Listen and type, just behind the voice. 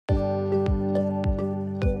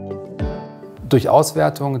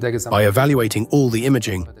By evaluating all the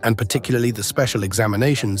imaging, and particularly the special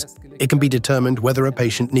examinations, it can be determined whether a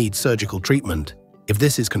patient needs surgical treatment. If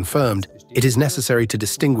this is confirmed, it is necessary to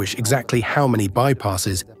distinguish exactly how many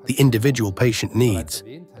bypasses the individual patient needs.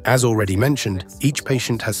 As already mentioned, each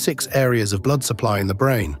patient has 6 areas of blood supply in the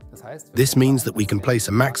brain. This means that we can place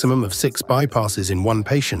a maximum of 6 bypasses in one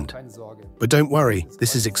patient. But don't worry,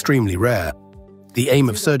 this is extremely rare. The aim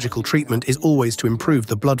of surgical treatment is always to improve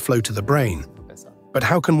the blood flow to the brain. But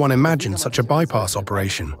how can one imagine such a bypass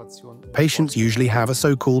operation? Patients usually have a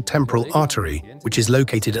so-called temporal artery, which is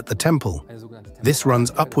located at the temple. This runs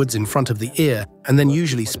upwards in front of the ear and then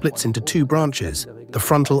usually splits into 2 branches, the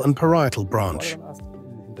frontal and parietal branch.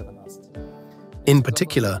 In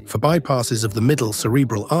particular, for bypasses of the middle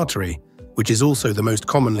cerebral artery, which is also the most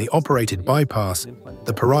commonly operated bypass,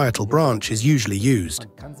 the parietal branch is usually used.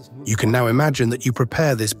 You can now imagine that you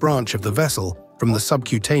prepare this branch of the vessel from the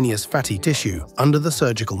subcutaneous fatty tissue under the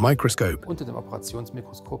surgical microscope.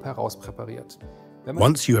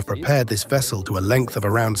 Once you have prepared this vessel to a length of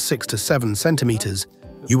around 6 to 7 centimeters,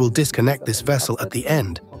 you will disconnect this vessel at the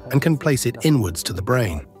end and can place it inwards to the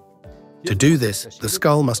brain. To do this, the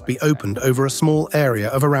skull must be opened over a small area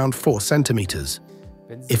of around 4 centimeters.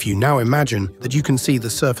 If you now imagine that you can see the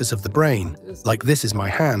surface of the brain, like this is my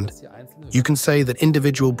hand, you can say that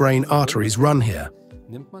individual brain arteries run here.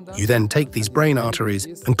 You then take these brain arteries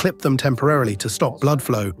and clip them temporarily to stop blood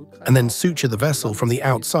flow, and then suture the vessel from the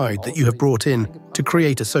outside that you have brought in to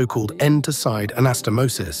create a so-called end-to-side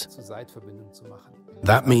anastomosis.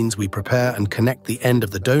 That means we prepare and connect the end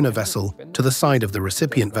of the donor vessel to the side of the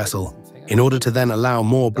recipient vessel, in order to then allow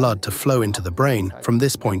more blood to flow into the brain from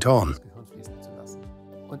this point on.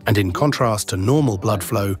 And in contrast to normal blood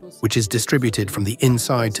flow, which is distributed from the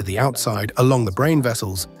inside to the outside along the brain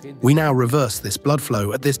vessels, we now reverse this blood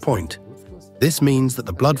flow at this point. This means that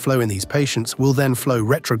the blood flow in these patients will then flow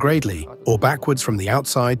retrogradely, or backwards from the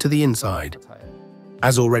outside to the inside.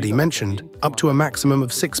 As already mentioned, up to a maximum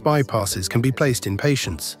of 6 bypasses can be placed in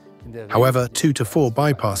patients. However, 2 to 4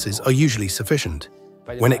 bypasses are usually sufficient.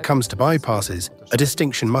 When it comes to bypasses, a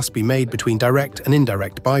distinction must be made between direct and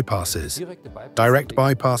indirect bypasses. Direct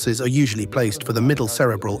bypasses are usually placed for the middle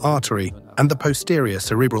cerebral artery and the posterior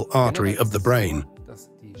cerebral artery of the brain.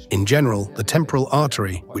 In general, the temporal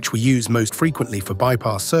artery, which we use most frequently for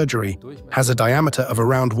bypass surgery, has a diameter of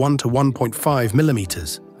around 1 to 1.5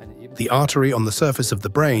 millimeters. The artery on the surface of the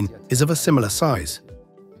brain is of a similar size.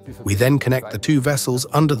 We then connect the 2 vessels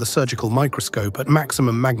under the surgical microscope at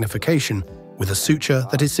maximum magnification with a suture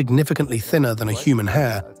that is significantly thinner than a human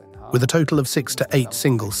hair, with a total of 6 to 8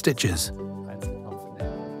 single stitches.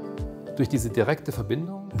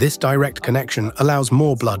 This direct connection allows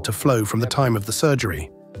more blood to flow from the time of the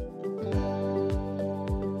surgery.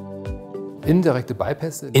 Indirect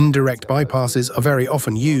bypasses are very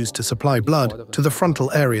often used to supply blood to the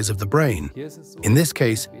frontal areas of the brain. In this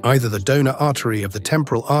case, either the donor artery of the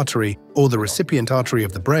temporal artery or the recipient artery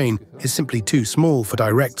of the brain is simply too small for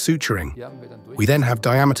direct suturing. We then have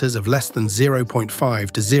diameters of less than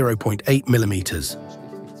 0.5 to 0.8 millimeters.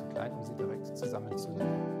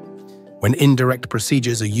 When indirect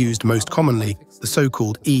procedures are used most commonly, the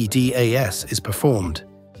so-called EDAS is performed.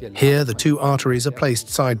 Here, the 2 arteries are placed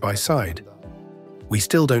side by side. We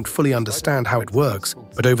still don't fully understand how it works,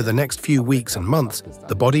 but over the next few weeks and months,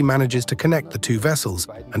 the body manages to connect the 2 vessels,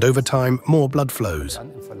 and over time, more blood flows.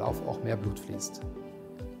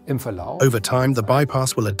 Over time, the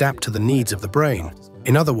bypass will adapt to the needs of the brain.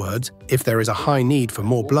 In other words, if there is a high need for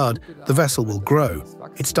more blood, the vessel will grow,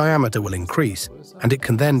 its diameter will increase, and it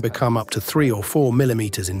can then become up to 3 or 4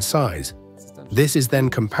 millimeters in size. This is then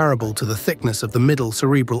comparable to the thickness of the middle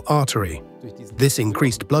cerebral artery. This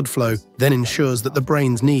increased blood flow then ensures that the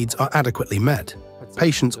brain's needs are adequately met.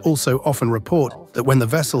 Patients also often report that when the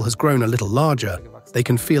vessel has grown a little larger, they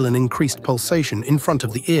can feel an increased pulsation in front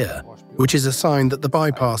of the ear, which is a sign that the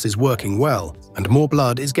bypass is working well and more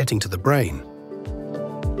blood is getting to the brain.